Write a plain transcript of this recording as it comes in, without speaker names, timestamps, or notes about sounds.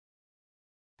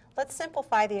Let's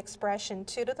simplify the expression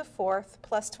 2 to the 4th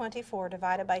plus 24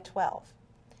 divided by 12.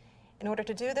 In order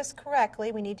to do this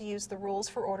correctly, we need to use the rules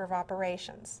for order of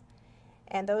operations.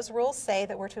 And those rules say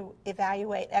that we're to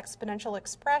evaluate exponential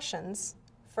expressions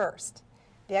first.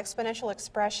 The exponential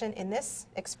expression in this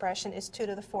expression is 2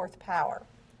 to the 4th power.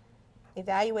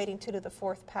 Evaluating 2 to the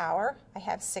 4th power, I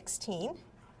have 16.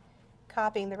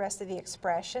 Copying the rest of the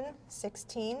expression,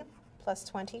 16 plus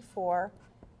 24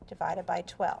 divided by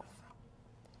 12.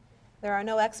 There are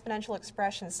no exponential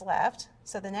expressions left,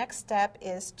 so the next step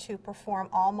is to perform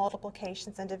all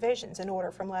multiplications and divisions in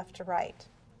order from left to right.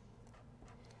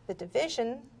 The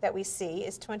division that we see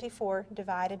is 24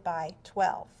 divided by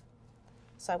 12.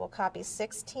 So I will copy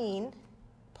 16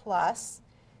 plus,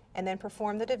 and then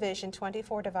perform the division.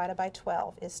 24 divided by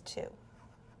 12 is 2.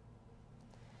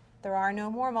 There are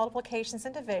no more multiplications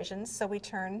and divisions, so we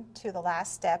turn to the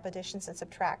last step, additions and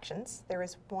subtractions. There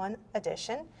is one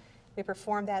addition. We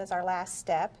perform that as our last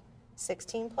step.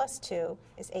 16 plus 2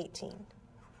 is 18.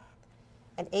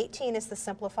 And 18 is the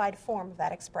simplified form of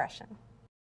that expression.